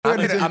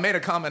I made a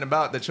comment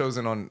about The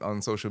Chosen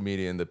on social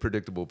media, and the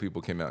predictable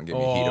people came out and gave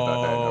me heat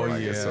about that. And I'm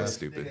like, it's so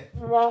stupid. Hey,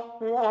 we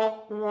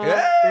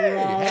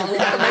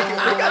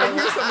gotta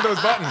use some of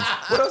those buttons.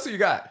 What else do you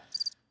got?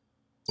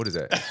 What is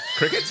that?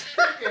 Crickets?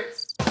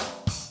 Crickets.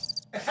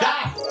 Yes.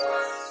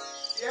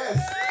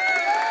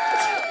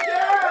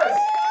 Yes.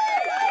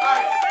 All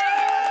right.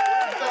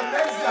 So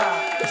next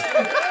time.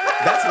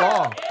 That's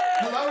long.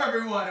 Hello,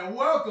 everyone, and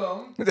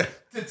welcome to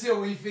Till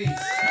We Feast.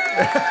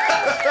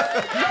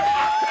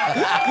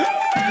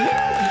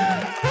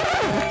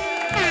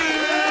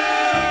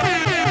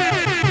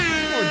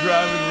 We're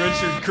driving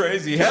Richard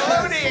crazy.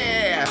 Hello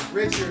there.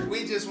 Richard,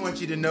 we just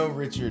want you to know,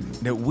 Richard,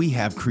 that we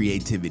have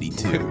creativity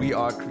too. We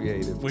are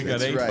creative. We got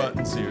That's 8 right.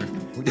 buttons here.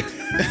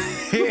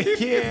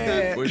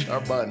 Yeah. Push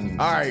our button.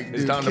 All right, It's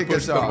dude, time to kick push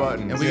us the off.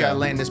 buttons. And we Yeah. got to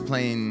land this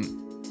plane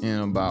in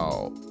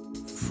about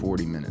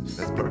 40 minutes.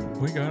 That's perfect.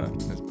 We got it.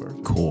 That's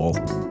perfect. Cool.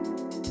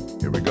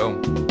 Here we go.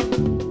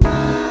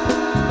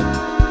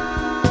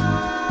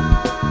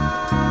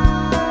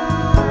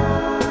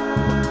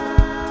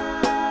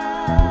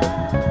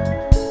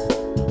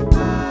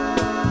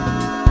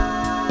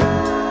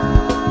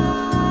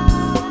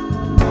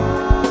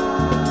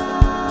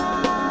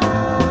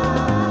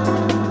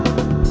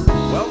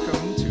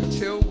 Welcome to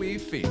Till We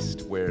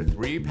Feast, where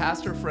 3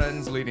 pastor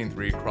friends leading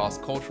 3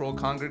 cross-cultural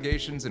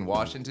congregations in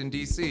Washington,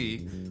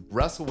 D.C.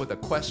 wrestle with a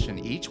question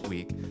each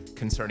week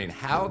concerning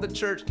how the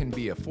church can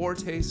be a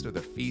foretaste of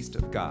the feast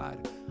of God.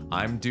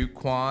 I'm Duke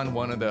Kwan,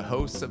 one of the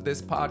hosts of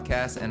this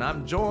podcast, and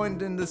I'm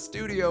joined in the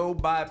studio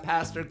by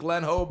Pastor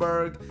Glenn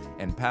Hoberg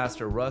and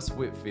Pastor Russ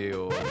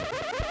Whitfield.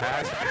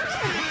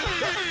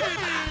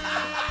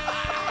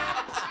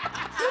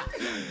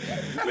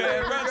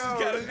 Man, Russ has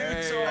got a new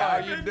Hey, toy. how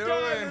you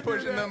doing?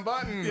 Pushing them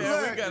buttons.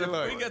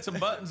 Yeah, we got some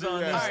buttons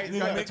on Yeah. this You new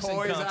got the mixing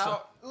toys console.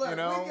 out. You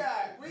know,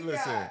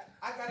 listen.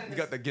 You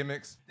got the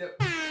gimmicks.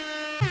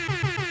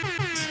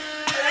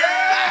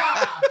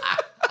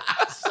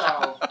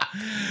 So,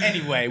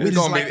 anyway,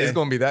 It's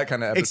gonna be that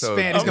kind of episode.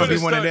 expand. It's I'm gonna be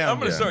gonna one of start- them. I'm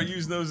going to Yeah. start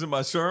using those in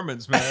my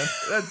sermons, man.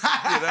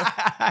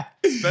 That's,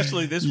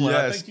 especially this one.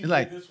 I Yes, think you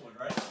like- did this one,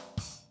 right?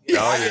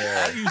 Oh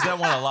yeah. I use that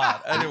one a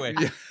lot. Anyway.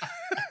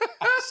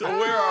 So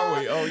where are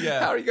we? Oh, How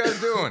yeah. are you guys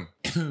doing?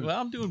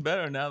 Well, I'm doing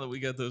better now that we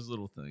got those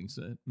little things.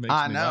 That makes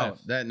I me know laugh.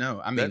 that.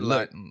 No, I mean, That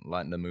look,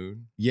 lighten the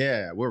mood.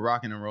 yeah, we're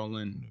rocking and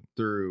rolling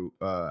through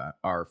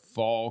our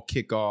fall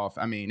kickoff.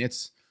 I mean,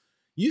 it's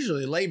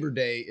usually Labor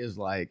Day is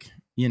like,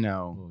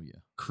 Oh, yeah.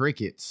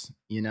 crickets,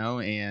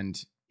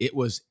 and it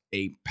was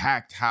a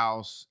packed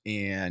house,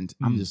 and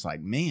I'm just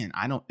like, man,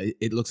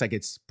 it looks like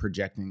it's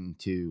projecting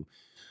to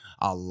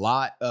a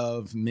lot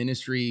of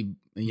ministry,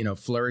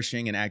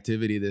 flourishing and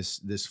activity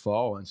this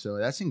fall, and so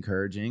that's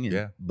encouraging. And,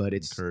 Yeah. but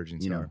it's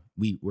Encouraging.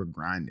 we're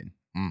grinding,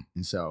 Mm.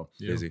 and so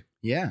Busy,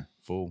 yeah,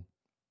 full.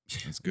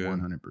 That's good.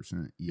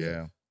 100%.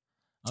 Yeah.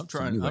 I'm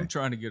trying. anyway. I'm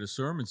trying to get a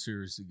sermon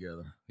series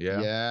together.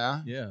 Yeah.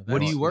 Yeah. Yeah. What are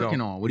that's- you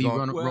working on? What are you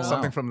going to Well, roll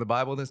Something out? from the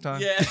Bible this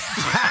time? Yeah.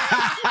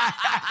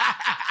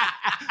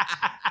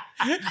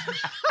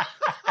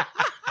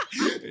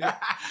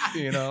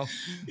 You know.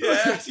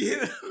 Yeah.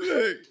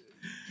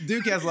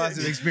 Duke has lots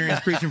of experience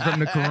preaching from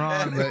the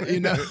Quran, but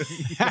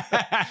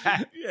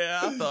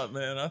Yeah,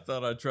 I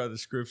thought I'd try the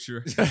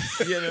scripture.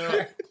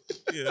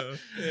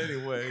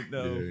 Anyway,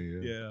 no,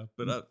 Yeah.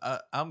 But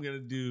I'm gonna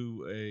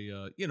do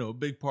a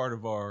big part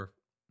of our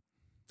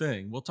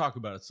thing. We'll talk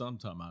about it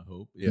sometime. I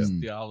hope is Yeah.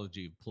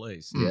 theology of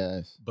place.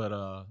 yes. But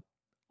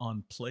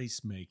on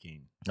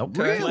placemaking.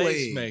 Okay.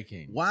 Really?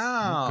 Placemaking.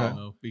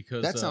 Wow.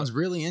 Because That sounds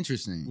really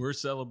interesting. we're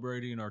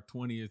celebrating our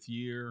 20th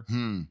year,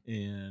 Hmm.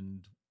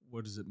 and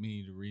what does it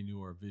mean to renew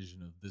our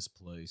vision of this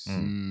place,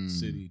 Hmm.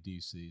 city,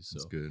 DC? So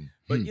That's good.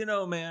 But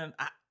man,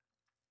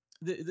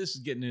 this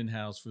is getting in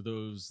house for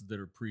those that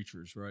are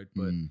preachers, right?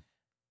 But Hmm.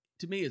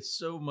 to me, it's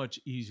so much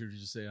easier to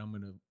just say I'm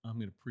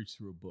gonna preach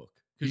through a book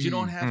because you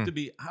don't have to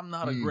be. I'm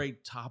not a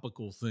great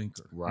topical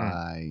thinker,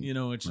 Right.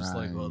 It's just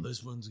like, well, Right.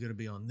 this one's gonna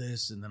be on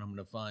this, and then I'm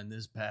gonna find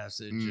this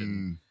passage,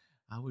 and Mm.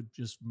 I would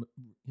just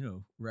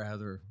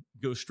rather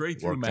go straight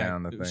through Work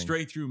down the thing.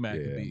 straight through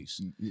Maccabees.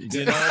 Mm.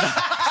 You know?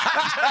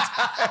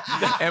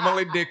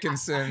 Emily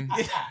Dickinson.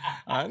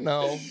 I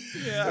know.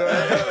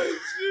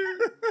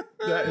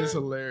 That is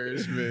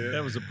hilarious, man.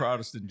 That was a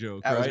Protestant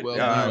joke, That was right? well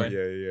Oh, done.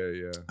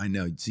 yeah. I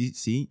know.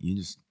 See,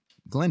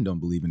 Glenn don't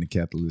believe in the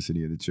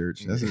Catholicity of the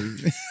church. That's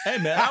Hey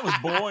man, I was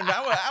born.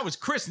 I was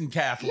christened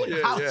Catholic.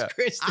 Yeah, I was yeah.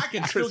 Christian. I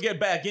can still get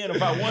back in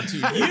if I want to.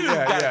 You got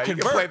to You can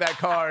convert. play that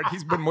card.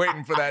 He's been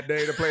waiting for that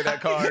day to play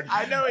that card.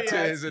 I know he to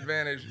has. his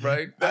advantage,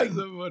 right? That's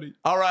so funny.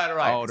 All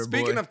right. Older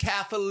Speaking boy. of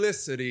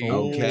Catholicity,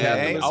 Okay.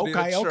 Catholicity of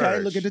Okay.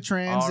 church. Look at the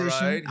transition.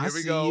 All right, I here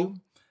we see go. you.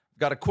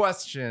 Got a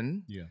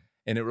question. Yeah.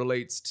 And it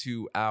relates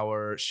to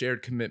our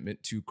shared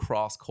commitment to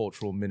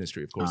cross-cultural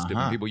ministry. Of course,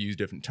 different people use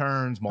different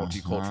terms,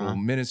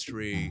 multicultural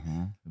ministry,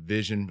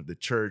 vision of the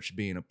church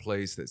being a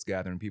place that's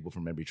gathering people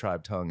from every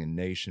tribe, tongue, and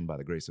nation by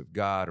the grace of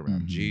God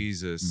around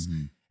Jesus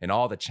and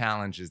all the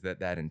challenges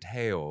that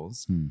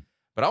entails.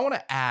 But I want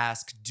to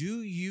ask,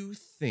 do you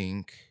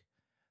think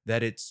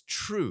that it's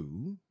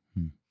true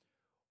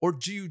Or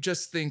do you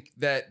just think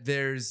that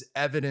there's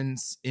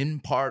evidence in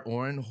part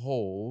or in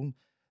whole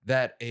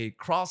that a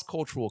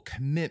cross-cultural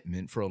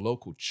commitment for a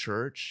local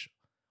church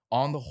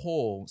on the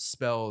whole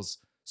spells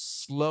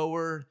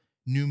slower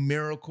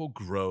numerical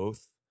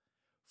growth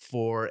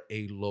for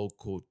a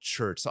local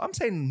church? So I'm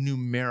saying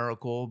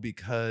numerical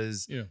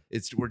because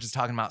we're just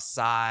talking about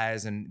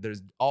size, and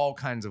there's all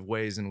kinds of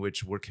ways in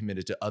which we're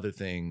committed to other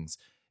things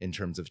in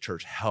terms of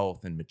church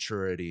health and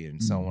maturity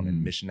and so on,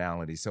 and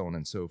missionality, so on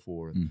and so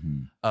forth.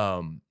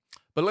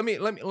 But let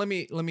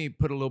me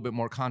put a little bit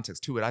more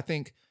context to it. I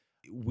think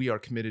we are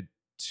committed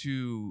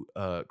to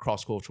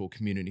cross-cultural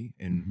community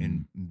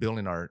and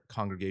building our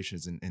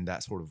congregations in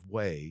that sort of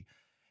way.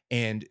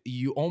 And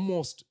you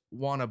almost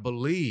want to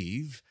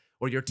believe,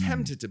 or you're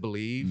tempted to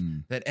believe,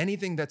 that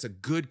anything that's a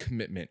good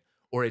commitment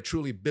or a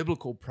truly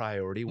biblical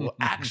priority will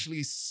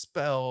actually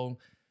spell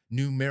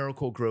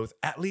numerical growth,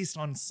 at least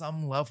on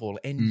some level.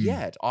 And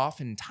yet,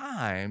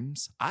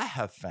 oftentimes, I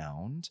have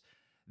found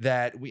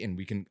that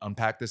we can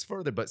unpack this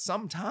further, but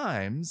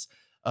sometimes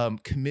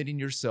committing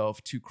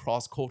yourself to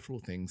cross-cultural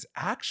things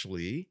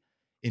actually,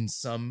 in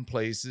some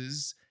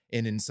places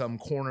and in some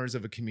corners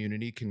of a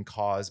community, can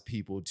cause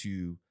people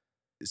to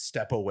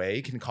step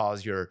away, can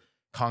cause your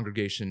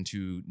congregation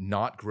to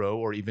not grow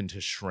or even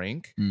to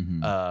shrink.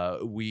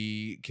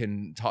 We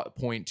can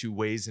point to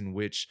ways in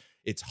which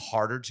it's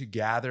harder to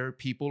gather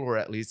people, or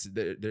at least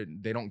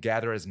they don't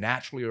gather as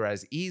naturally or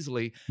as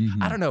easily.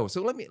 I don't know.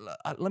 So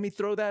let me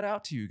throw that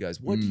out to you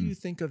guys. What do you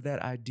think of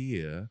that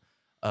idea?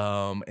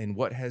 And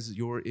what has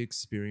your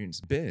experience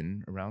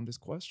been around this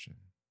question?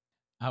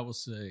 I will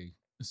say,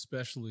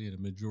 especially in a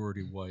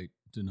majority white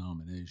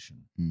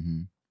denomination,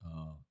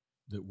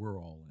 that we're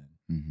all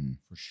in,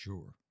 for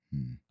sure.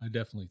 I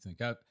definitely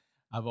think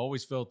I've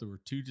always felt there were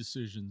two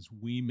decisions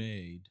we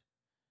made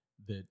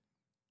that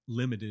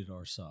limited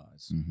our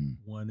size.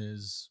 One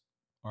is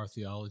our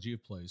theology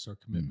of place, our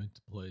commitment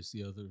to place.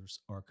 The other is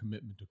our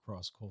commitment to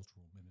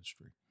cross-cultural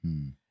ministry.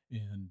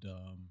 And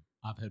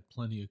I've had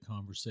plenty of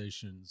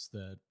conversations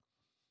that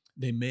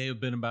they may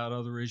have been about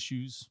other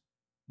issues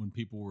when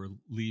people were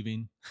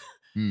leaving.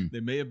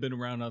 They may have been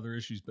around other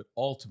issues, but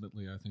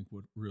ultimately, I think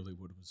what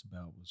it was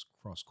about was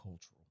cross-cultural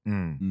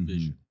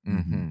vision.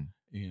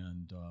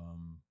 And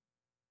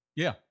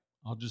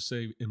I'll just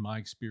say, in my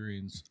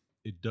experience,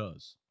 it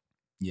does.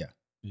 Yeah,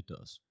 it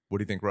does. What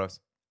do you think, Russ?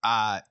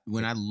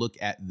 When I look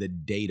at the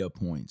data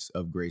points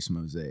of Grace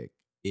Mosaic,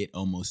 it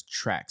almost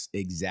tracks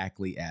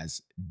exactly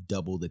as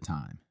double the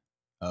time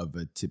of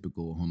a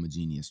typical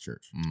homogeneous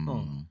church.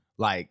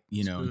 Like,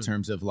 in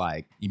terms of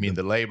like... You mean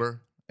the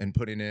labor and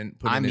putting in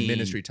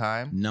ministry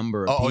time?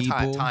 Number of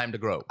people. Time to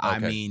grow.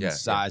 Okay.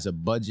 Size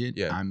of budget.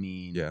 So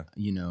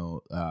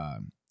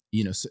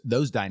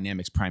those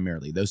dynamics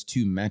primarily, those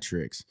two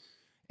metrics.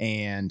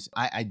 And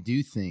I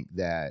do think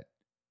that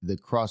the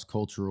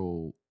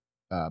cross-cultural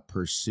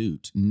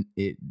pursuit,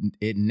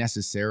 it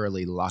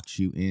necessarily locks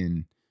you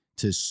in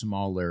to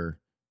smaller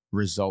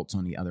results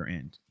on the other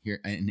end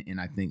here.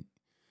 And I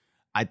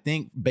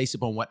think based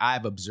upon what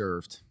I've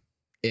observed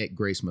at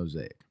Grace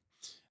Mosaic,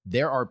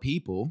 there are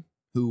people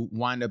who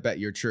wind up at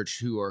your church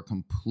who are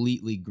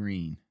completely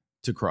green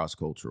to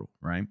cross-cultural,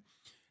 right?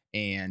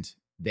 And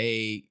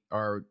they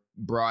are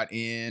brought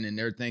in and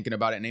they're thinking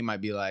about it, and they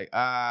might be like,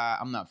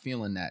 I'm not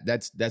feeling that.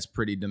 That's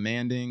pretty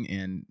demanding.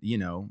 And,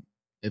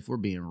 if we're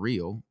being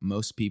real,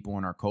 most people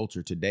in our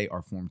culture today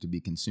are formed to be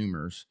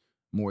consumers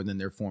more than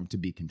they're formed to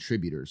be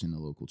contributors in the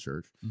local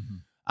church.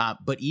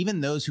 But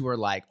even those who are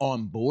like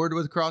on board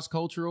with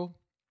cross-cultural,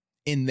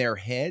 in their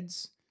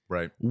heads,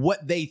 right,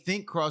 what they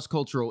think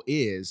cross-cultural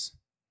is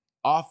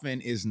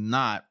often is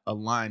not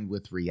aligned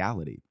with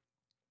reality.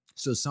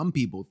 So some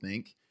people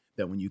think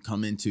that when you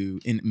come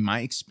in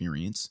my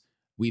experience,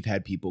 we've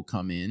had people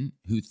come in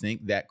who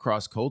think that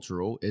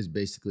cross-cultural is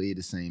basically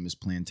the same as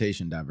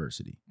plantation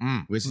diversity,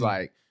 which is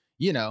like,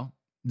 you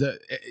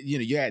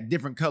had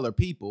different color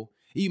people.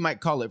 You might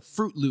call it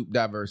Fruit Loop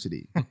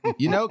diversity,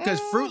 because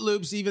Fruit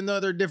Loops, even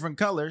though they're different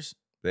colors,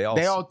 they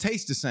all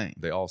taste the same.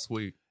 They all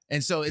sweet.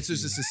 And so it's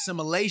just this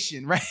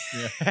assimilation, right?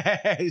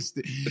 Yeah.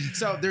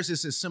 So there's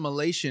this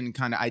assimilation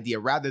kind of idea,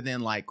 rather than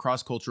like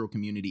cross-cultural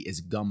community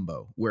is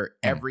gumbo, where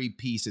every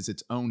piece is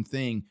its own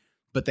thing,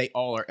 but they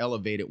all are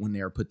elevated when they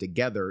are put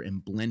together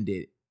and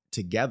blended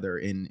together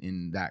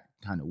in that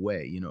kind of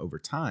way, over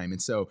time.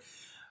 And so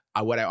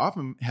what I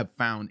often have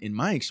found in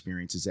my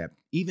experience is that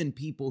even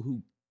people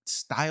who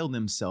style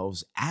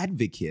themselves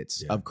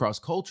advocates of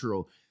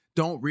cross-cultural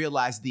don't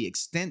realize the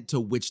extent to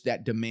which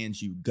that demands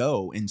you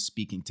go in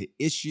speaking to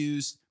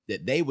issues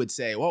that they would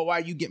say, well, why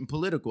are you getting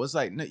political? It's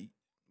like, no,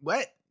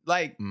 what?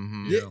 Like,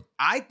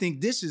 I think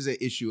this is an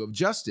issue of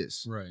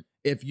justice. Right.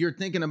 If you're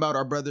thinking about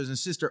our brothers and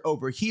sisters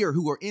over here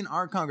who are in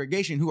our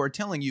congregation who are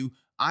telling you,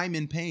 I'm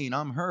in pain,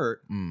 I'm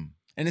hurt.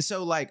 And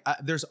so like,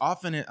 there's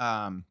often,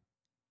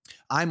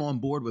 I'm on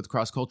board with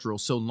cross-cultural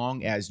so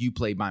long as you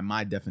play by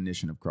my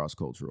definition of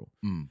cross-cultural.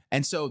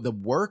 And so the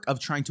work of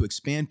trying to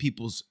expand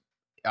people's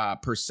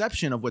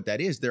perception of what that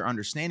is, their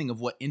understanding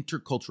of what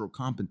intercultural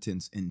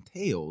competence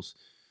entails.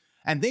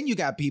 And then you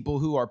got people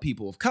who are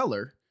people of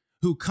color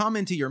who come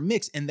into your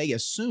mix and they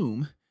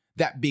assume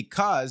that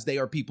because they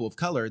are people of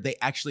color, they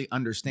actually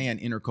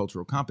understand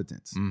intercultural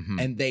competence,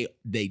 and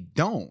they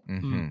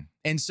don't.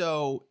 And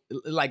so,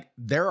 like,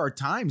 there are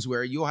times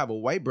where you'll have a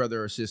white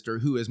brother or sister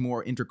who is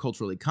more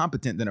interculturally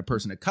competent than a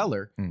person of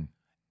color,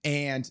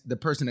 and the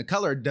person of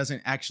color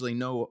doesn't actually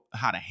know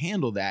how to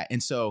handle that.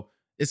 And so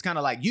it's kind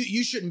of like,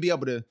 you shouldn't be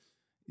able to,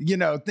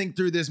 think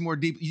through this more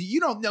deep. You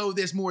don't know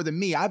this more than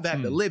me. I've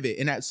had to live it.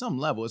 And at some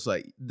level, it's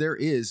like there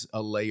is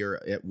a layer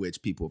at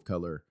which people of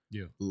color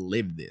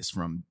live this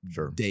from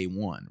day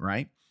one,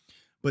 right?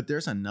 But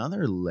there's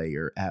another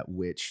layer at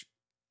which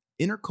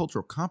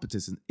intercultural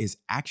competence is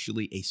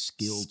actually a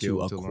skill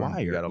to acquire.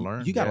 You got to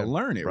learn. You got to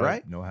learn it,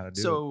 right? Know how to do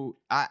it. So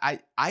I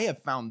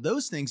have found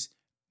those things,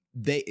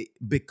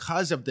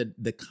 because of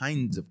the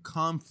kinds of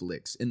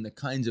conflicts and the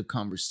kinds of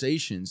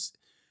conversations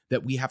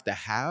that we have to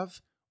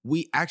have,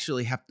 we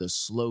actually have to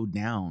slow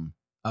down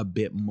a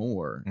bit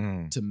more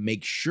to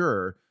make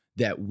sure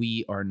that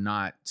we are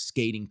not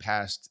skating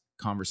past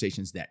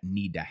conversations that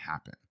need to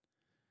happen.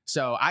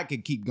 So I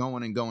could keep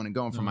going and going and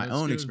going from my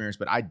own experience,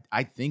 but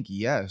I think,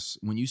 yes,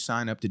 when you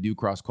sign up to do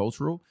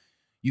cross-cultural,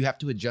 you have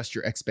to adjust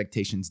your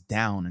expectations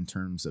down in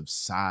terms of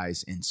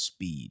size and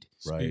speed.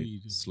 Right.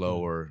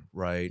 Slower,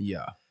 right?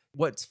 Yeah.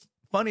 What's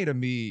funny to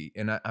me,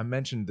 and I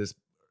mentioned this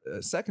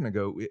a second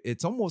ago,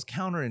 it's almost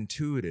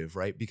counterintuitive,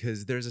 right?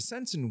 Because there's a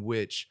sense in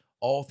which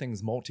all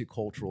things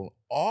multicultural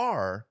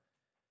are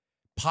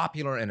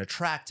popular and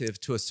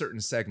attractive to a certain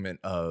segment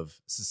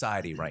of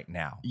society right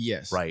now.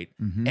 Yes. Right.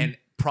 And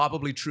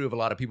probably true of a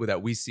lot of people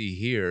that we see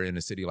here in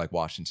a city like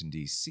Washington,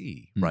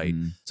 D.C., right?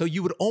 So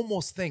you would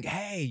almost think,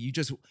 hey, you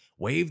just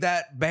wave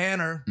that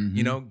banner,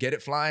 get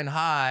it flying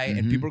high,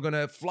 and people are going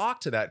to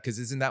flock to that because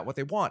isn't that what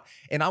they want?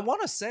 And I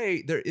want to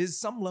say there is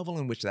some level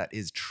in which that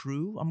is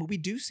true. I mean, we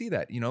do see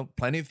that,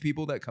 plenty of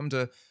people that come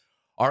to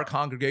our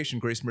congregation,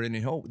 Grace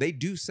Meridian Hope, they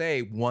do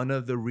say one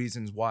of the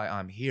reasons why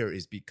I'm here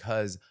is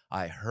because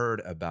I heard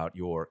about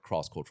your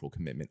cross-cultural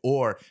commitment,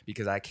 or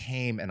because I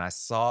came and I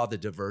saw the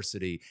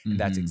diversity, and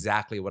that's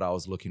exactly what I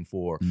was looking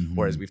for.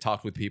 Whereas we've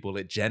talked with people,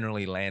 it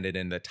generally landed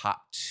in the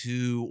top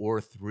 2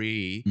 or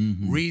 3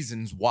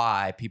 reasons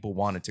why people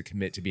wanted to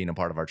commit to being a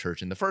part of our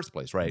church in the first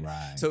place, right?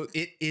 So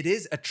it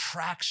is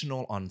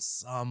attractional on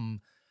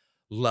some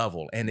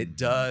level, and it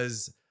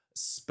does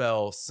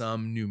spell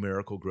some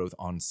numerical growth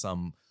on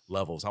some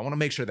levels. I want to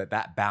make sure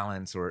that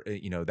balance, or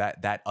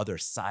that other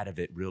side of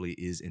it really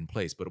is in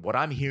place. But what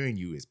I'm hearing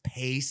you is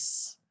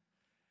pace,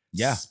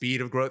 speed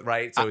of growth,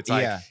 right? So it's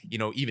like,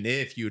 even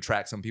if you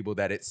attract some people,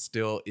 that it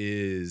still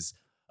is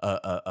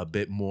a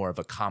bit more of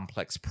a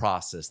complex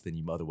process than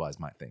you otherwise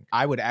might think.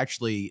 I would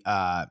actually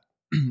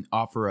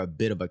offer a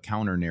bit of a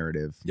counter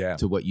narrative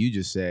to what you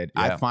just said.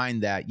 I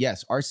find that,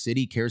 yes, our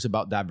city cares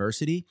about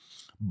diversity,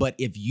 but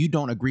if you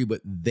don't agree with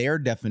their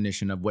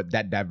definition of what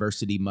that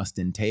diversity must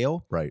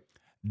entail, right,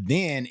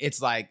 then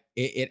it's like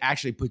it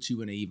actually puts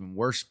you in an even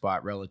worse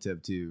spot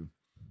relative to,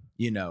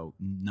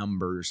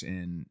 numbers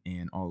and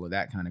all of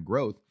that kind of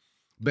growth,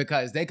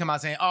 because they come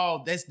out saying,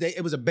 oh,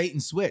 it was a bait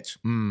and switch.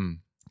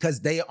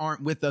 Because they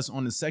aren't with us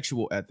on the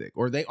sexual ethic,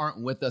 or they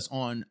aren't with us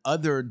on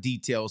other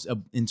details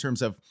in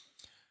terms of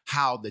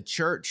how the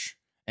church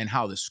and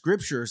how the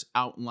scriptures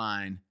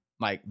outline,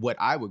 like, what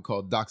I would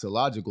call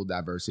doxological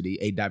diversity,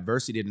 a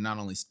diversity that not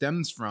only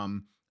stems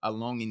from a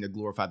longing to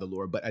glorify the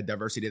Lord, but a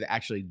diversity that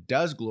actually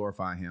does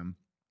glorify him.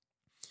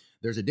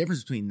 There's a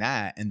difference between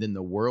that and then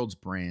the world's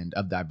brand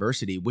of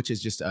diversity, which is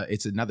just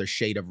it's another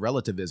shade of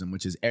relativism,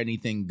 which is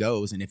anything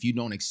goes. And if you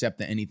don't accept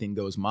the anything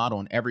goes model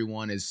and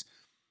everyone is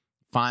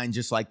fine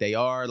just like they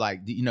are,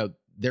 like,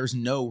 there's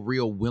no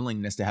real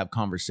willingness to have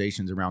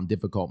conversations around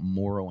difficult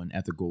moral and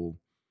ethical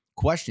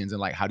questions. And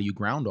like, how do you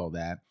ground all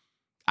that?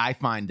 I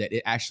find that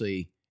it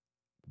actually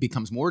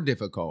becomes more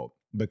difficult,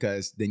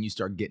 because then you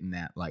start getting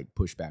that like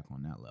pushback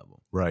on that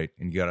level. Right.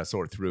 And you got to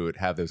sort through it,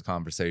 have those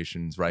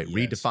conversations, right? Yes.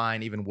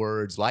 Redefine even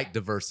words like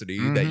diversity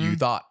that you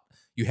thought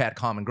you had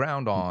common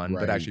ground on,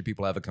 but actually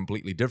people have a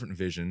completely different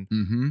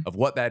vision of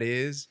what that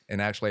is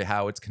and actually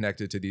how it's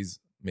connected to these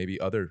maybe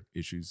other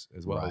issues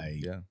as well. Right.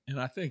 Yeah. And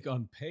I think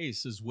on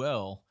pace as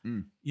well,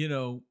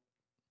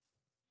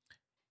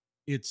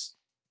 it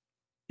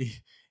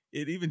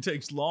even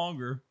takes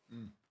longer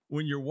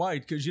when you're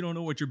white, because you don't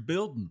know what you're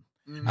building.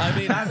 I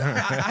mean,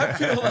 I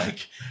feel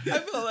like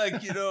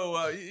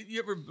you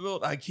ever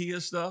built IKEA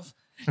stuff?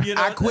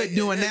 I quit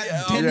doing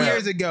that 10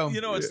 years ago.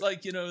 It's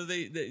like,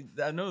 they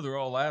I know they're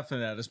all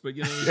laughing at us, but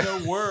there's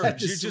no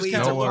words. You're just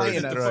kind of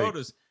looking at the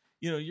photos.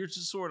 You're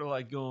just sort of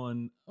like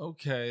going,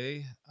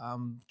 okay,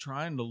 I'm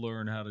trying to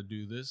learn how to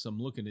do this. I'm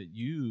looking at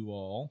you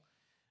all,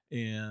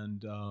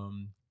 and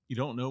you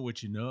don't know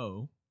what you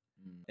know.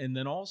 And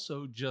then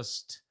also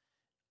just,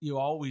 you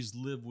always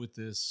live with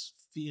this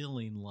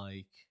feeling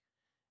like,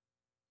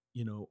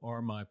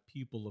 are my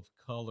people of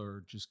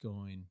color just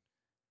going,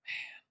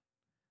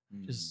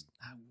 man, just,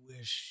 I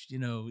wish,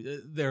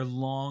 their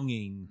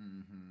longings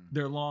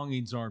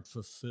aren't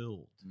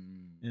fulfilled.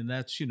 And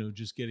that's,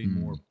 just getting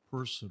more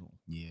personal.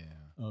 Yeah.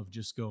 Of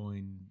just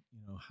going,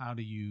 how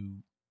do you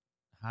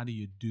how do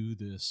you do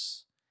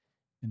this,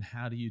 and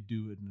how do you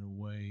do it in a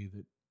way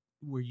that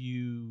where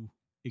you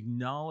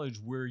acknowledge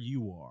where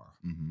you are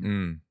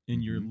in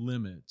your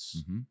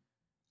limits,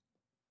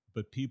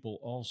 but people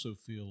also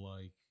feel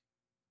like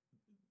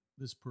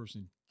this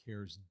person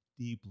cares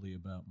deeply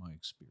about my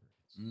experience.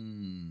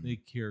 They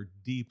care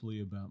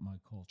deeply about my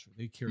culture.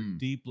 They care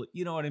deeply.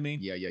 You know what I mean?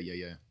 Yeah.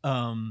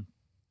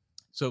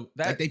 So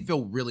that like they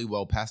feel really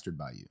well pastored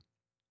by you.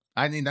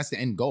 I think that's the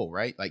end goal,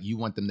 right? Like you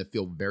want them to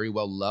feel very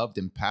well loved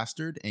and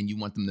pastored, and you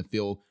want them to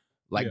feel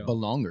like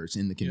belongers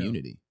in the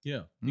community.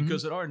 Yeah.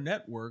 Because at our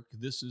network,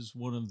 this is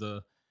one of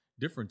the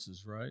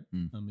differences, right?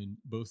 I mean,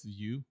 both of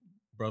you,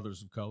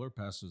 brothers of color,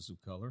 pastors of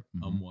color,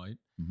 I'm white.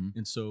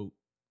 And so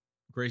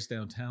Grace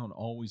Downtown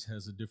always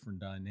has a different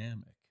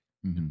dynamic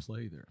in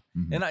play there.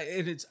 And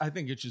I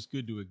think it's just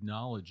good to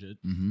acknowledge it.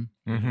 You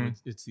know,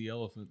 it's the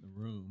elephant in the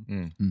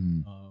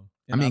room.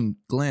 I mean,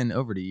 Glenn,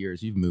 over the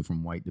years, you've moved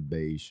from white to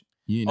beige.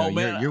 You know,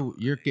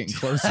 you're getting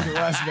closer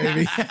to us,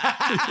 baby.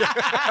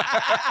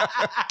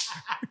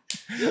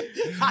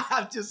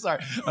 I'm just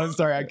sorry. I'm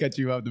sorry I cut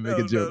you off to make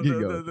a joke.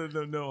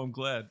 No, I'm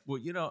glad. Well,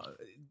 you know,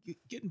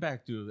 getting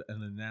back to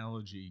an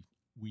analogy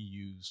we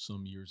used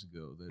some years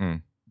ago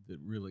that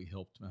really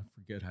helped. I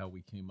forget how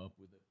we came up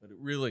with it, but it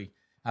really,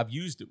 I've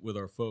used it with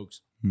our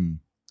folks.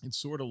 It's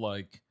sort of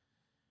like,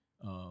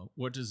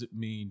 what does it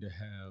mean to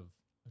have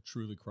a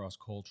truly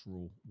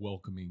cross-cultural,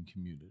 welcoming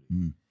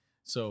community?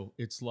 So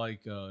it's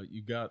like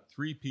you got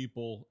 3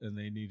 people and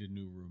they need a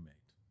new roommate.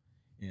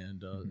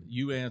 And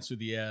you answer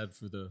the ad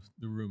for the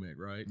roommate,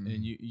 right?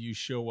 And you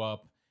show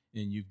up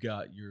and you've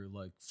got your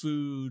like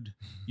food,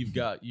 you've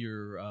got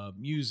your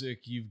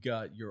music, you've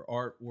got your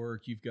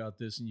artwork, you've got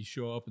this, and you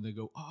show up and they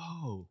go,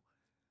 oh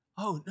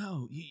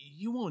no,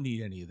 you won't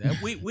need any of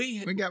that. We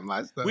got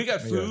my stuff. We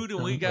got food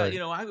and we got, you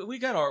know, we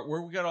got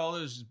artwork, we got all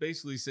this. Just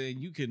basically saying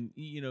you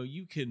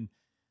can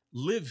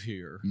live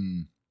here,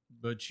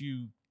 but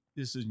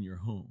this isn't your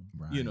home.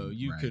 Right, you know,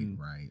 you can.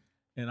 Right.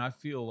 And I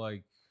feel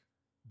like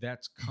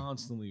that's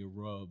constantly a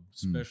rub,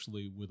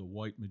 especially with a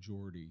white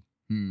majority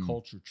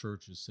culture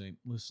churches saying,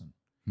 listen,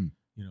 you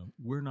know,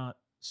 we're not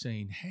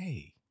saying,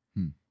 hey,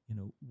 you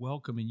know,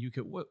 welcome, and you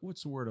can,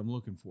 what's the word I'm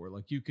looking for?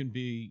 Like you can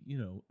be, you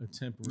know, a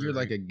temporary. You're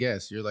like a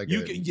guest. You're like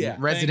a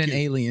resident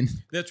alien.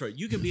 That's right.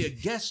 You can be a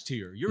guest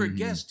here. You're a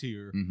guest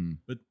here,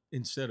 but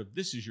instead of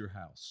this is your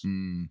house.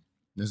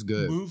 That's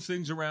good. Move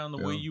things around the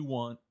way you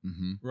want,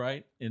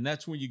 right? And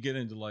that's when you get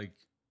into like,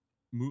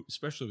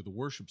 especially with the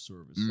worship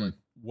service, like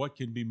what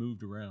can be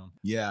moved around.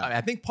 Yeah.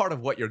 I think part of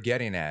what you're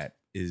getting at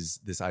is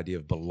this idea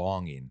of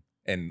belonging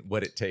and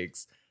what it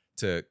takes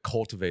to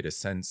cultivate a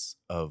sense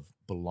of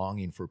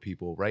belonging for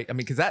people, right? I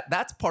mean, because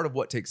that's part of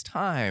what takes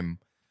time,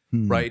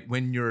 right?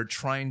 When you're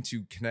trying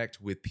to connect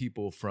with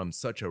people from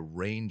such a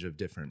range of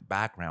different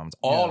backgrounds,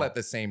 all at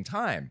the same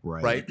time,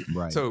 right?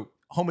 So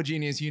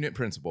homogeneous unit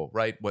principle,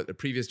 right? What the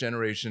previous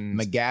generation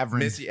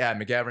McGavran,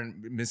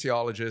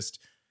 missiologist,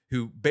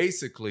 who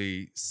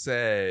basically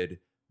said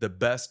the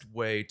best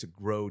way to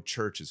grow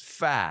churches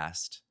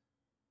fast,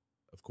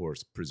 of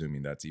course,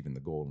 presuming that's even the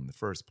goal in the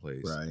first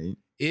place, right,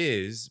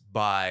 is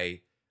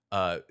by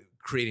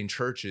creating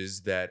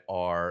churches that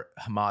are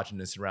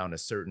homogenous around a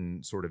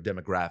certain sort of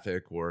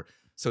demographic or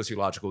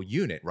sociological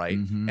unit, right?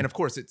 And of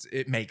course,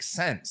 it makes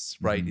sense,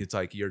 right? It's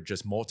like you're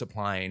just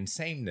multiplying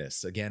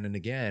sameness again and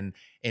again.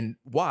 And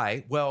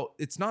why? Well,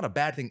 it's not a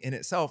bad thing in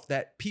itself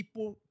that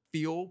people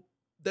feel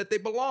that they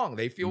belong.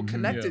 They feel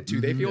connected to.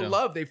 They feel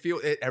loved. They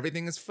feel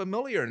everything is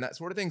familiar and that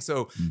sort of thing.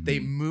 So they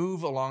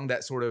move along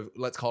that sort of,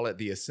 let's call it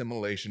the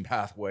assimilation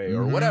pathway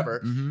or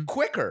whatever,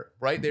 quicker,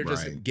 right? They're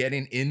just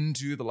getting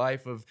into the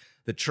life of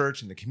the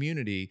church and the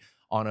community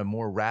on a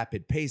more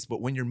rapid pace.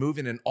 But when you're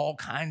moving in all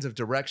kinds of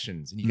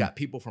directions and you got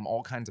people from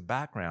all kinds of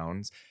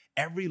backgrounds,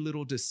 every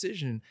little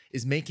decision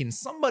is making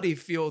somebody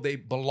feel they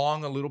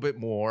belong a little bit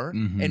more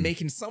and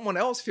making someone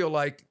else feel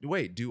like,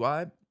 wait, do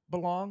I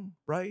belong?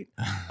 Right?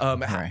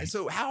 Right.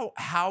 So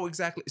how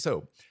exactly?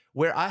 So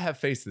where I have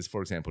faced this,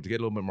 for example, to get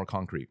a little bit more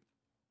concrete,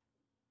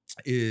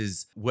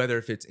 is whether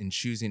if it's in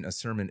choosing a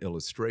sermon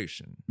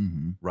illustration,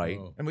 right?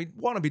 And we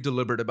want to be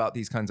deliberate about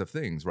these kinds of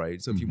things, right?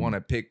 So if you want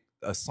to pick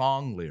a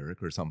song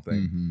lyric or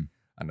something,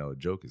 I know a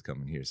joke is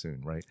coming here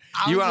soon, right?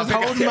 You want to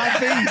hold my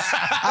face.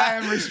 I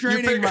am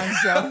restraining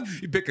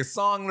myself. You pick a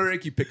song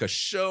lyric, you pick a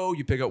show,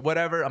 you pick a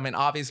whatever. I mean,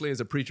 obviously, as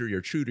a preacher,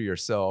 you're true to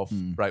yourself,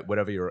 right?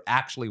 Whatever you're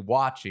actually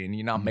watching,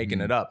 you're not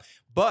making it up.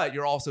 But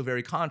you're also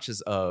very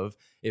conscious of,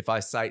 if I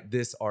cite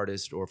this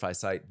artist or if I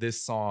cite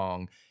this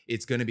song,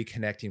 it's going to be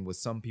connecting with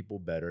some people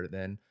better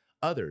than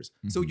others.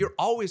 So you're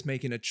always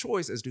making a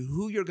choice as to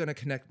who you're going to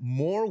connect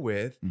more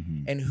with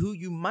and who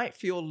you might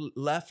feel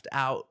left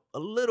out a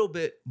little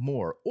bit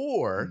more.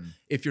 Or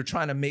if you're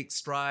trying to make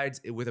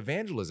strides with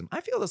evangelism,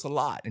 I feel this a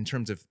lot in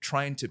terms of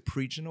trying to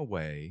preach in a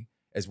way,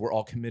 as we're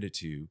all committed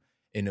to,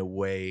 in a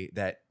way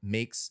that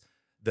makes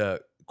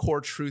the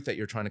core truth that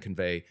you're trying to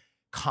convey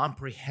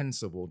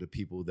comprehensible to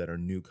people that are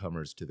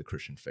newcomers to the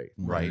Christian faith,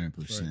 right?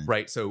 100%.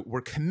 Right. So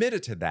we're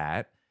committed to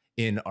that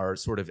in our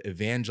sort of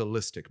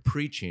evangelistic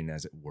preaching,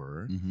 as it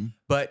were,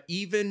 but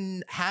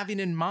even having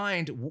in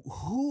mind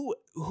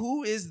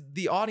who is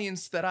the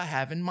audience that I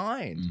have in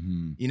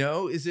mind. You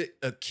know, is it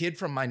a kid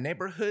from my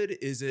neighborhood?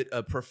 Is it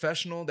a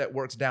professional that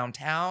works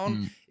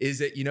downtown?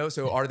 Is it, you know,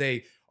 so are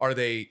they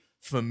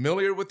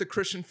familiar with the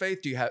Christian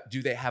faith?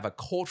 Do they have a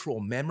cultural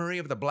memory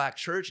of the Black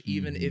church,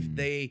 even if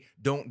they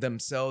don't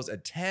themselves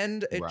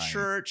attend a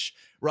church,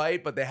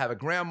 right? But they have a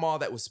grandma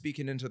that was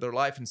speaking into their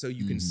life, and so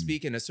you can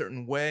speak in a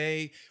certain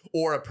way.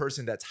 Or a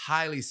person that's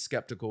highly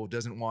skeptical,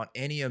 doesn't want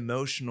any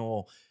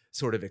emotional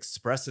sort of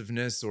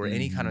expressiveness or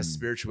any kind of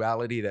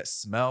spirituality that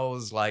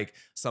smells like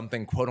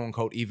something quote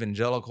unquote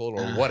evangelical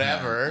or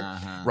whatever,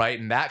 right?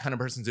 And that kind of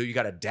person, so you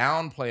got to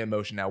downplay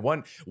emotion. Now,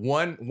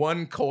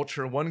 one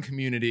culture, one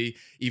community,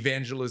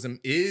 evangelism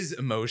is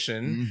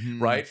emotion,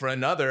 right? For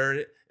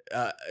another,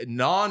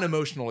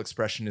 non-emotional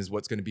expression is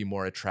what's going to be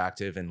more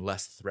attractive and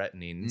less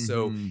threatening.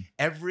 So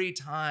every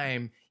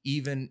time,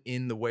 even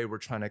in the way we're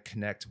trying to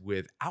connect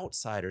with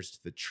outsiders to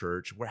the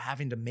church, we're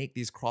having to make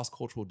these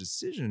cross-cultural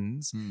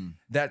decisions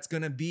that's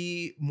going to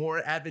be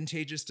more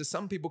advantageous to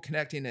some people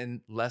connecting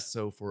and less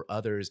so for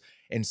others.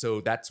 And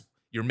so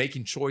you're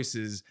making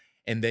choices,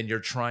 and then you're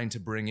trying to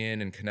bring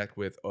in and connect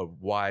with a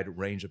wide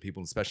range of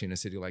people, especially in a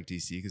city like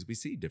DC, because we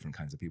see different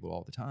kinds of people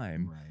all the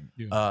time. Right.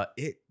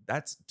 Yeah.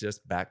 That's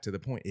just back to the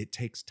point. It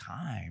takes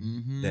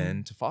time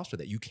then to foster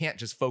that. You can't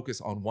just focus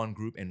on one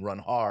group and run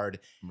hard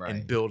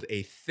and build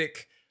a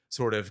thick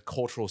sort of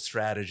cultural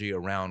strategy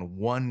around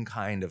one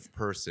kind of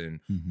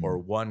person or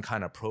one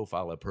kind of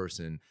profile of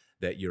person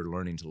that you're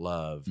learning to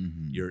love.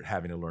 You're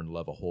having to learn to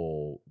love a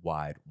whole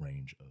wide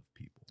range of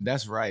people.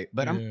 That's right.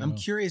 But I'm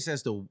curious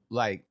as to,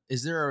 like,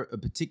 is there a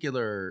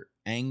particular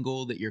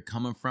angle that you're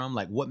coming from?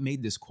 Like, what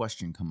made this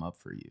question come up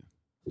for you?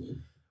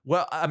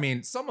 Well, I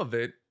mean, some of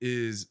it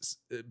is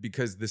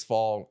because this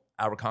fall,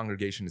 our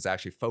congregation is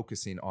actually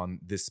focusing on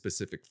this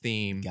specific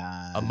theme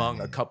among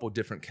a couple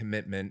different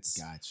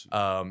commitments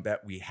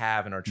that we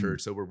have in our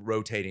church. So we're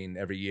rotating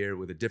every year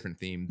with a different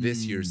theme.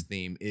 This year's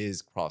theme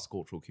is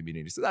cross-cultural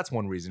community. So that's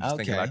one reason, just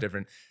thinking about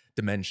different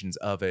dimensions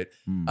of it.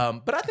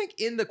 But I think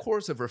in the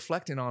course of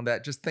reflecting on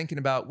that, just thinking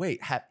about,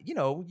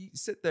 you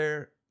sit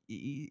there,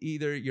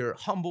 either you're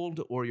humbled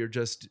or you're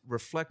just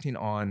reflecting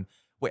on,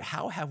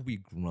 how have we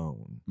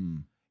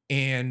grown?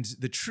 And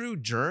the true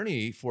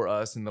journey for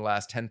us in the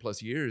last 10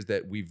 plus years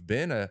that we've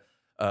been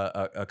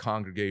a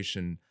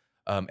congregation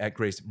at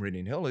Grace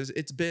Meridian Hill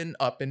it's been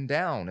up and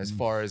down as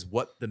far as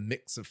what the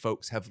mix of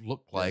folks have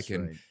looked like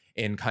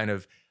and kind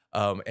of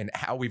and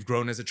how we've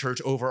grown as a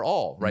church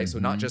overall, right? So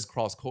not just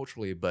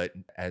cross-culturally, but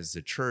as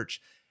a church.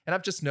 And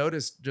I've just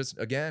noticed,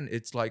 again,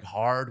 it's like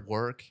hard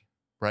work,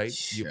 right?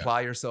 You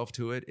apply yourself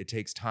to it. It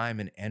takes time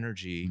and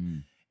energy.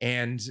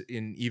 And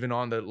even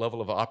on the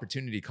level of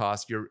opportunity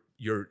cost,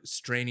 you're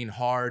straining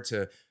hard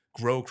to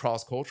grow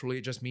cross-culturally.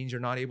 It just means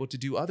you're not able to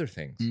do other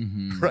things,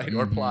 right?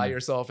 Or apply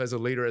yourself as a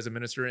leader, as a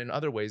minister in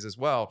other ways as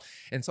well.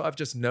 And so I've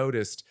just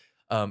noticed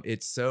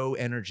it's so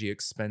energy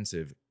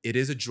expensive. It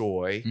is a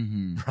joy,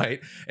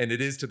 right? And it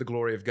is to the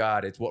glory of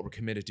God. It's what we're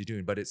committed to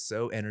doing, but it's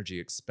so energy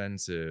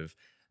expensive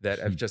that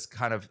I've just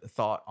kind of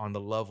thought on the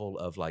level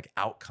of like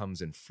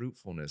outcomes and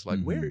fruitfulness, like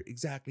where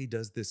exactly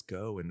does this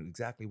go and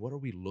exactly what are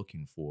we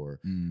looking for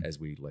as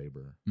we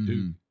labor?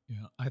 Dude,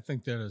 yeah, I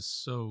think that is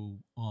so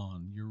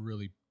on. You're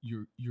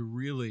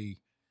really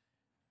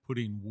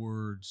putting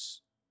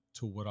words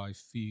to what I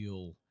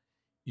feel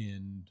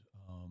in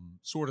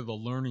sort of the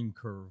learning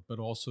curve, but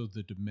also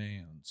the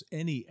demands,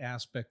 any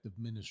aspect of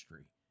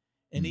ministry,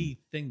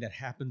 anything that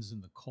happens in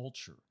the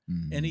culture,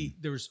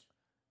 there's,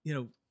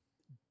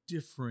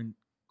 different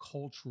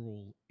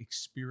cultural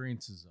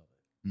experiences of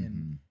it.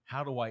 And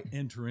how do I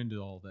enter into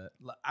all that?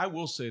 I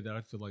will say that I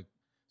feel like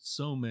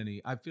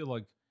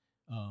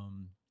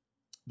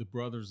the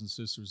brothers and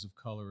sisters of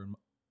color in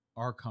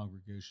our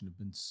congregation have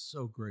been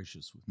so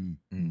gracious with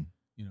me,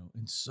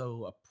 and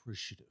so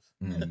appreciative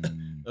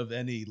of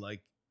any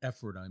like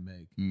effort I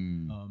make.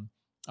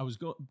 I was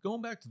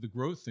going back to the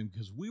growth thing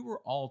because we were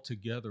all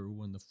together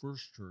when the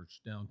first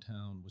church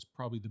downtown was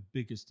probably the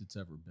biggest it's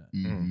ever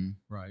been,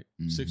 right?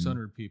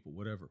 600 people,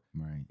 whatever.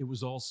 Right. It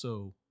was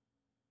also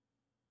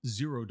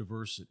zero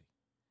diversity.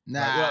 Nah,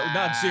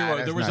 not zero.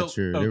 That's there was not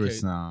true. Okay, there was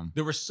some.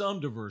 There was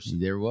some diversity.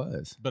 There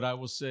was. But I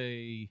will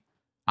say,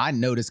 I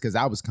noticed because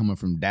I was coming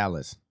from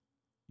Dallas,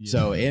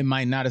 so it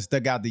might not have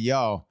stuck out to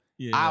y'all.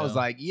 Yeah. I was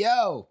like,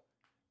 "Yo,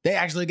 they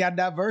actually got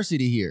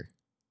diversity here."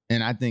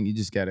 And I think you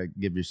just got to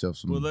give yourself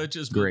some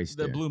grace.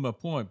 That blew my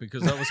point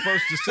because I was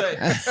supposed to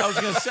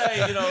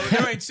say,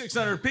 there ain't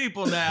 600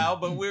 people now,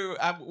 but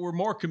we're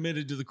more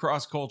committed to the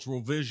cross-cultural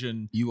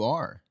vision. You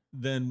are.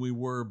 Than we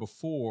were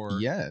before.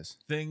 Yes.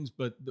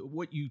 But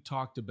what you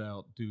talked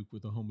about, Duke,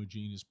 with the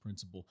homogeneous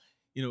principle,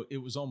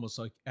 it was almost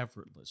like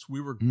effortless.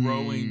 We were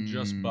growing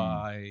just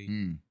by,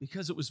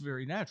 because it was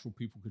very natural.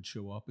 People could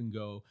show up and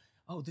go,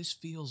 oh, this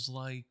feels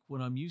like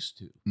what I'm used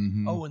to.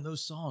 Oh, and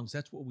those songs,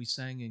 that's what we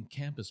sang in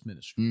campus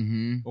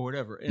ministry or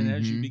whatever. And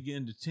as you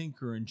begin to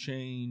tinker and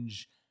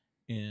change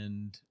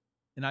and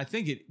And I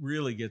think it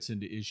really gets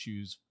into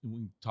issues, and we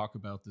can talk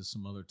about this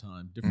some other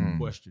time, different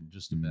question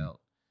just about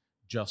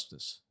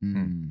justice.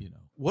 You know,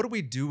 what do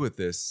we do with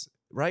this,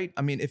 right?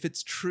 I mean, if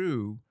it's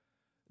true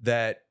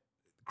that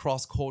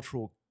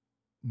cross-cultural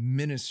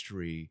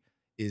ministry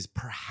is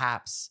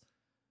perhaps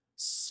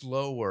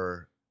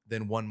slower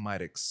than one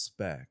might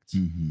expect,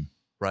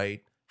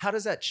 right? How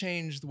does that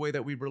change the way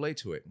that we relate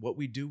to it, what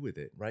we do with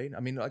it, right? I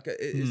mean, like,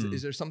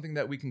 is there something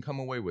that we can come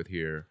away with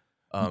here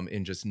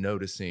in just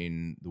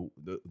noticing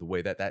the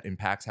way that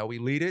impacts how we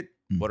lead it,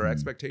 what our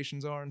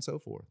expectations are, and so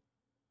forth?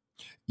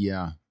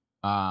 Yeah.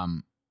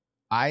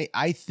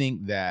 I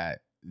think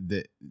that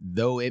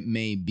though it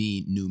may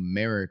be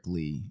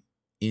numerically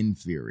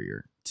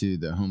inferior to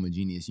the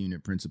homogeneous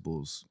unit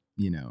principles,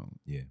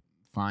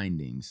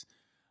 findings,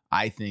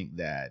 I think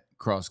that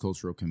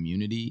cross-cultural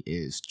community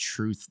is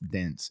truth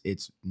dense.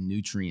 It's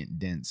nutrient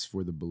dense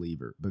for the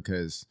believer,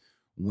 because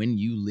when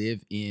you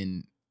live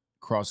in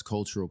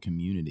cross-cultural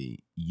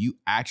community, you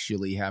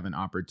actually have an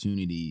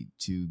opportunity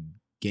to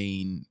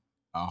gain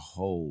a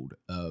hold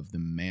of the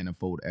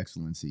manifold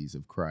excellencies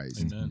of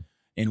Christ. Amen.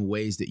 In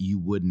ways that you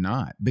would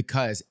not,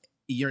 because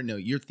your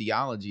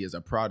theology is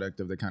a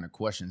product of the kind of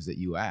questions that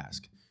you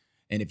ask.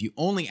 And if you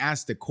only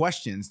ask the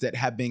questions that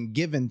have been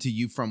given to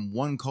you from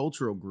one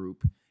cultural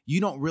group, you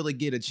don't really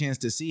get a chance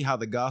to see how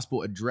the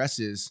gospel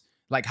addresses,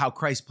 like how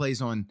Christ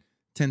plays on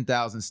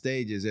 10,000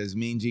 stages, as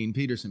Mean Gene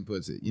Peterson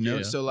puts it,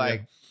 So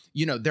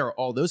there are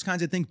all those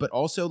kinds of things, but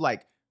also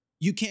like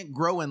you can't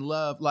grow in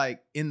love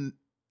like in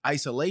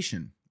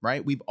isolation,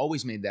 right? We've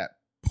always made that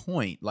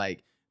point,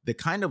 like the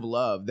kind of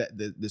love that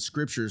the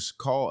scriptures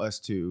call us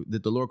to,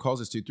 that the Lord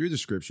calls us to through the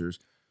scriptures,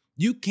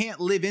 you can't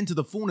live into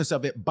the fullness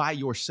of it by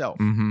yourself.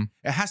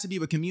 It has to be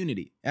a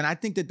community. And I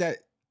think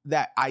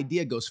that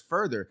idea goes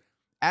further.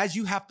 As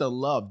you have to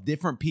love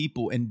different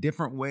people in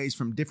different ways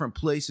from different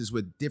places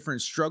with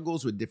different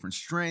struggles, with different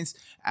strengths,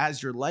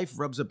 as your life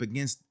rubs up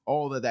against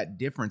all of that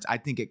difference, I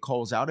think it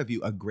calls out of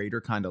you a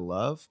greater kind of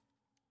love,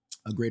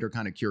 a greater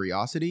kind of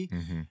curiosity.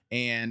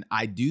 And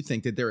I do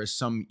think that there is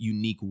some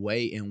unique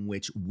way in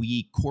which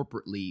we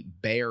corporately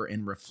bear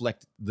and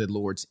reflect the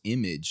Lord's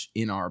image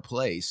in our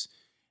place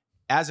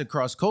as a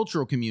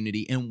cross-cultural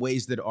community in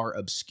ways that are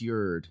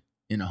obscured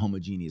in a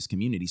homogeneous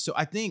community. So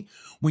I think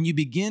when you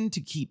begin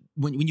to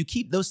when you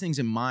keep those things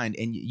in mind,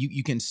 and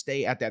you can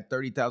stay at that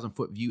 30,000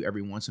 foot view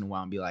every once in a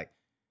while and be like,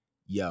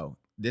 yo,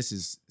 this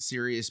is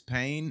serious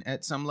pain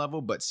at some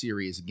level, but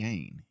serious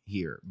gain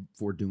here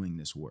for doing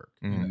this work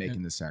and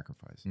making the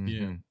sacrifice.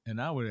 Yeah.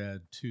 And I would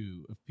add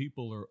too, if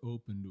people are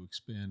open to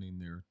expanding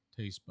their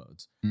taste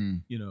buds,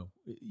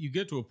 you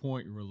get to a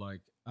point where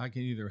like, I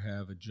can either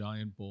have a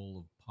giant bowl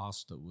of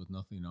pasta with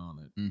nothing on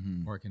it,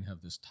 or I can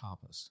have this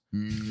tapas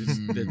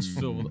that's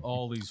filled with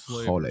all these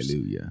flavors.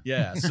 Hallelujah.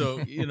 Yeah. So,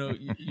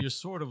 you're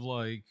sort of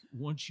like,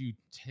 once you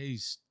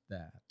taste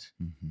that,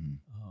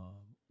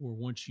 or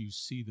once you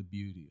see the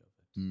beauty of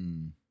it,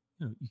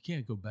 you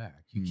can't go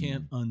back. You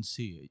can't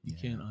unsee it. You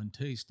can't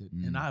untaste it.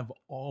 And I've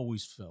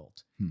always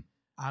felt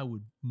I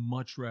would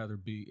much rather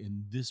be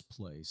in this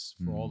place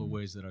for all the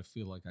ways that I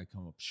feel like I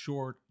come up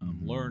short. I'm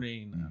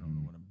learning. I don't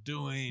know what I'm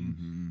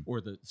doing,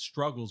 or the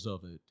struggles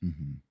of it.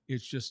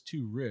 It's just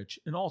too rich.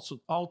 And also,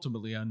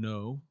 ultimately, I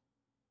know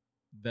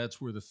that's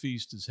where the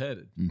feast is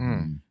headed,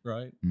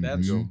 right?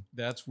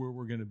 That's where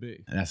we're going to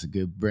be. That's a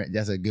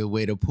good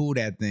way to pull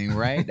that thing,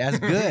 right? That's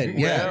good.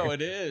 Yeah, well,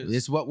 it is.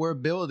 It's what we're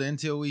building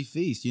until we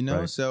feast,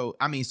 Right. So,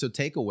 so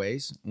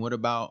takeaways. What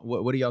about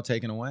what are y'all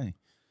taking away?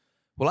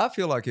 Well, I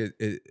feel like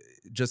it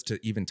just to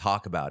even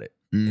talk about it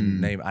and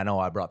name. I know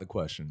I brought the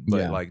question,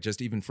 but like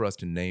just even for us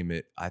to name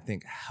it, I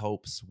think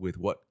helps with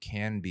what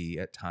can be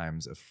at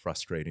times a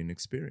frustrating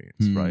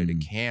experience, right? It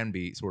can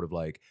be sort of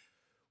like,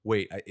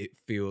 wait, it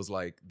feels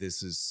like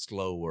this is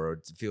slower.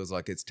 It feels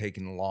like it's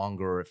taking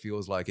longer. It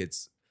feels like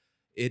it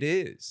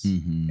is.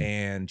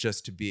 And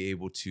just to be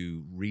able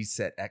to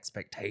reset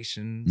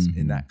expectations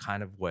in that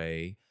kind of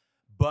way.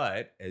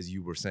 But as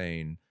you were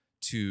saying,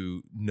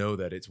 to know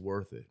that it's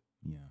worth it.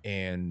 Yeah.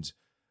 And,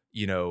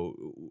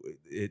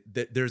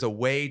 there's a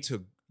way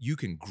you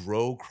can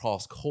grow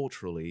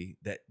cross-culturally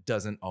that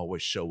doesn't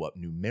always show up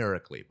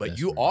numerically, but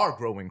you are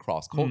growing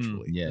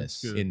cross-culturally.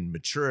 Yes. In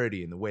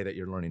maturity, in the way that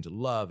you're learning to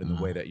love, in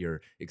the way that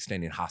you're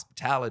extending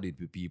hospitality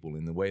to people,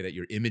 in the way that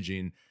you're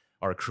imaging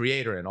our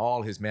Creator in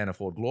all his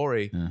manifold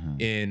glory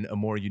in a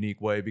more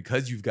unique way,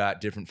 because you've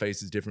got different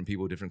faces, different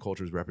people, different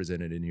cultures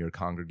represented in your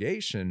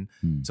congregation.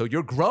 So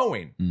you're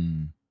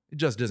growing. It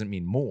just doesn't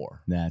mean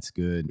more. That's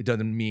good. It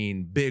doesn't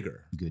mean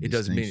bigger. Good it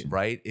doesn't mean,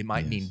 right? It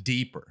might mean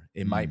deeper.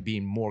 It might be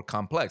more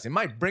complex. It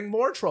might bring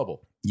more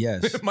trouble.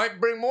 Yes. It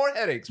might bring more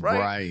headaches, right?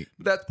 Right.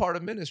 But that's part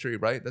of ministry,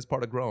 right? That's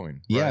part of growing.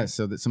 Right? Yeah,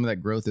 so that some of that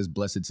growth is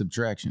blessed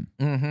subtraction.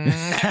 It's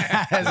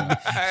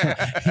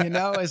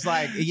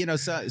like,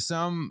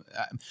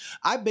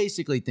 I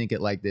basically think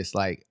it like this,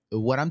 like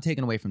what I'm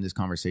taking away from this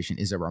conversation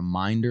is a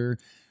reminder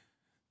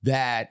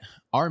that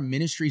our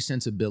ministry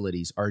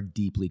sensibilities are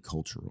deeply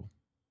cultural.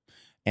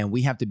 And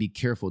we have to be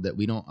careful that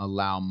we don't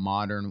allow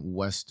modern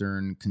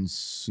Western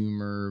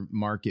consumer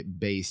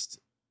market-based,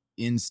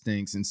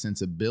 instincts and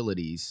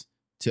sensibilities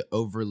to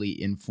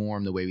overly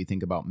inform the way we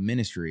think about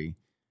ministry,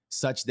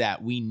 such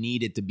that we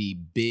need it to be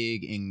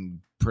big and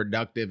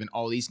productive and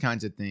all these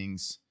kinds of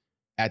things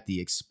at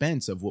the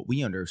expense of what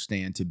we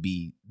understand to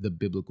be the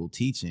biblical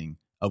teaching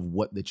of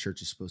what the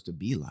church is supposed to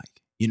be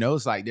like. You know,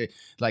 it's like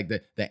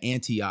the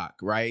Antioch,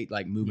 right?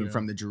 Like moving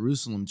from the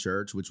Jerusalem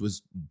church, which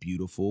was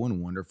beautiful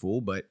and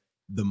wonderful, but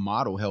the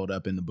model held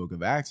up in the book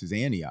of Acts is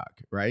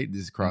Antioch, right?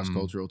 This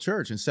cross-cultural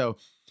church. And so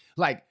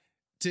like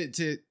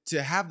to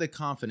have the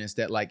confidence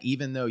that like,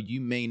 even though you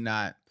may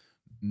not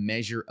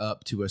measure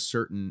up to a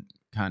certain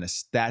kind of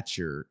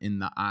stature in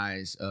the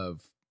eyes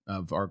of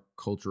our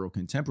cultural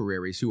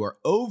contemporaries who are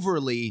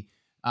overly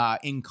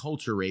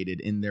enculturated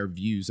in their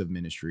views of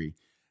ministry,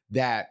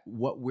 that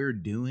what we're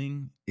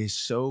doing is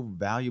so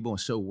valuable and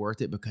so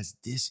worth it because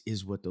this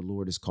is what the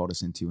Lord has called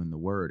us into in the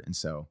Word. And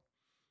so,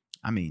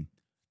 I mean,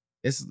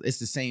 it's the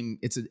same.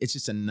 It's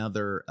just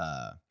another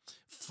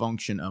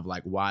function of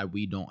like why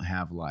we don't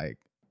have like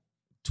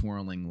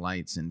twirling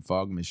lights and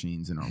fog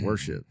machines in our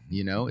worship.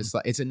 You know, it's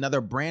like it's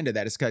another brand of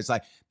that. It's because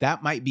like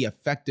that might be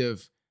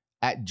effective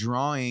at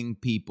drawing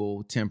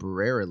people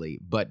temporarily,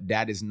 but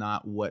that is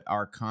not what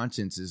our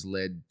conscience is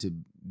led to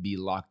be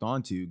locked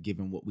onto,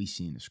 given what we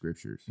see in the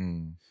scriptures.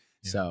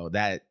 So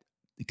that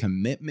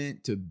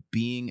commitment to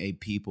being a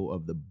people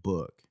of the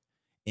book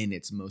in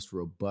its most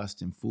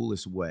robust and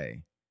fullest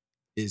way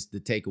is the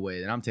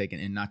takeaway that I'm taking,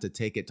 and not to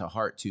take it to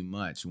heart too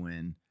much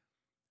when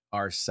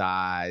our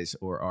size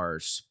or our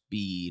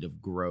speed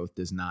of growth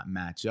does not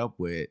match up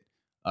with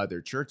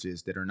other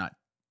churches that are not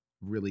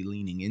really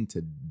leaning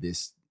into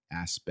this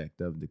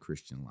aspect of the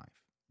Christian life.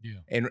 Yeah.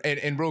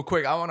 And real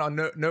quick, I want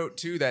to note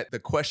too that the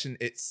question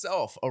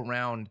itself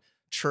around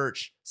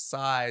church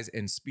size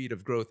and speed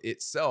of growth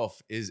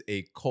itself is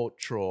a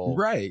cultural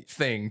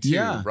thing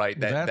too, right?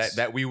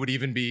 That we would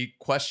even be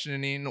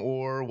questioning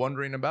or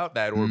wondering about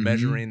that or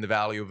measuring the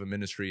value of a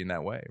ministry in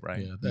that way,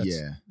 right?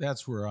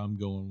 That's where I'm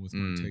going with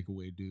my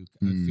takeaway, Duke.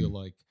 I feel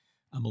like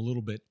I'm a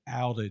little bit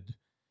outed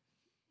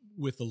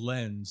with the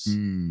lens,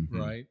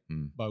 right,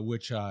 by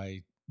which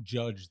I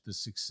judge the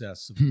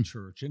success of the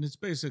church. And it's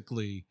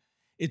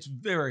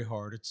very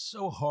hard. It's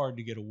so hard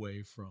to get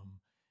away from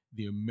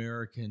the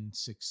American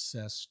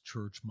success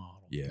church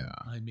model.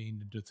 I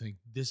mean, to think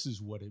this is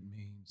what it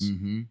means.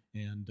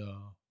 And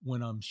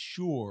when I'm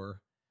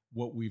sure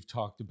what we've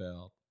talked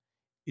about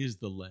is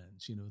the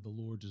lens, you know, the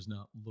Lord does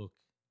not look,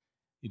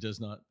 he does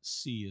not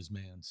see as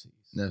man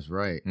sees. That's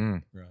right.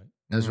 Right.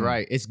 That's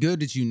right. It's good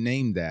that you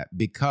named that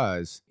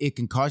because it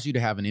can cause you to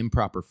have an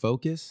improper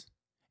focus.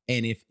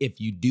 And if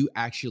you do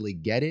actually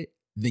get it,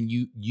 then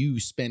you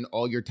spend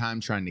all your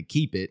time trying to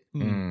keep it,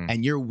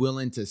 and you're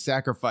willing to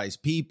sacrifice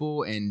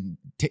people and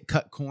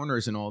cut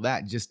corners and all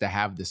that just to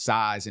have the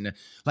size. And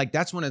like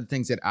that's one of the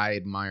things that I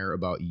admire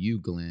about you,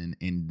 Glenn,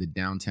 and the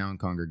downtown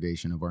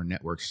congregation of our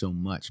network so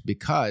much,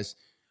 because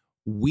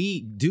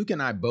Duke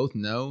and I both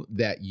know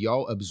that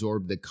y'all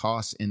absorb the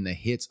costs and the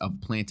hits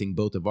of planting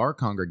both of our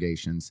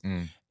congregations.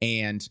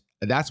 And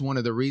that's one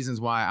of the reasons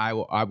why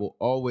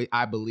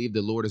I believe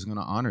the Lord is going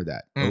to honor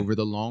that over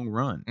the long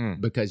run,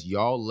 because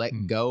y'all let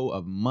go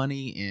of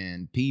money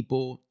and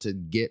people to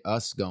get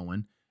us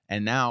going.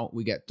 And now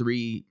we got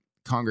 3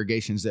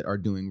 congregations that are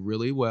doing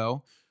really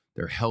well.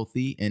 They're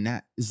healthy. And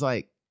that is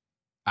like,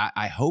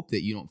 I hope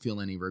that you don't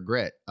feel any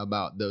regret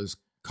about those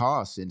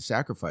costs and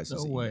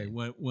sacrifices. No way.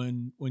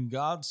 When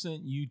God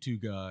sent you 2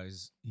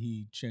 guys,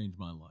 he changed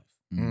my life.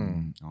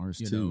 Ours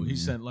you too. Know, he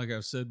sent, like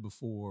I've said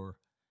before,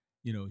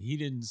 you know,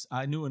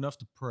 I knew enough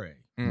to pray.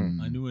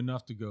 I knew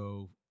enough to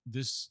go,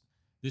 this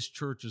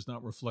church is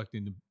not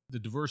reflecting the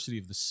diversity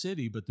of the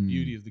city, but the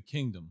beauty of the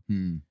kingdom.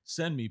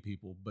 Send me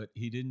people. But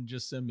he didn't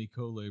just send me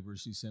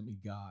co-laborers. He sent me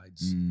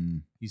guides.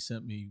 He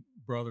sent me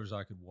brothers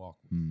I could walk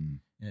with.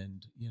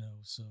 And, you know,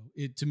 so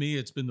to me,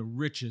 it's been the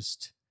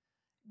richest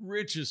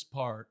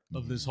part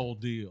of this whole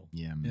deal.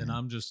 Yeah, man. And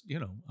I'm just, you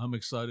know, I'm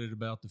excited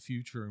about the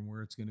future and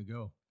where it's going to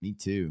go. Me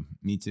too.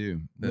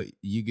 But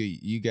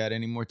you got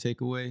any more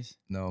takeaways?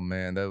 No,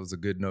 man, that was a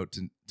good note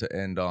to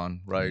end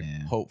on, right?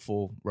 Yeah.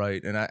 Hopeful,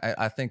 right? And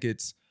I think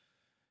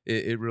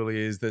it really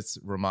is this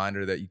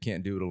reminder that you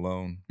can't do it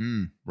alone,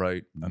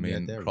 right? I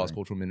mean,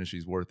 cross-cultural ministry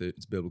is worth it.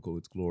 It's biblical.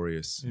 It's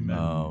glorious.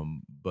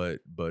 Amen. But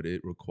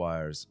it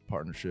requires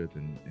partnership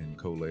and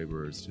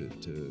co-laborers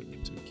to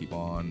keep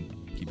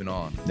on keeping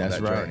on. That's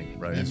that right. Journey,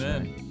 right?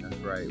 Amen. That's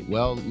right.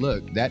 Well,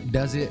 look, that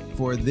does it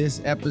for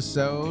this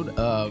episode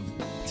of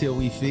Till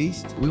We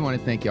Feast. We want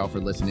to thank y'all for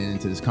listening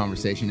into this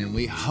conversation, and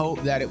we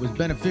hope that it was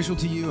beneficial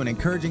to you and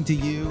encouraging to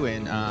you,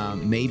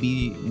 and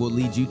maybe will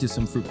lead you to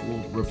some fruitful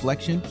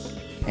reflection.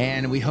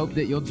 And we hope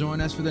that you'll join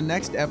us for the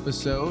next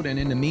episode. And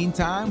in the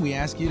meantime, we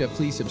ask you to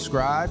please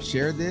subscribe,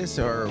 share this,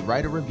 or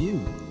write a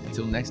review.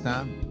 Until next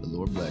time, the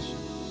Lord bless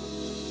you.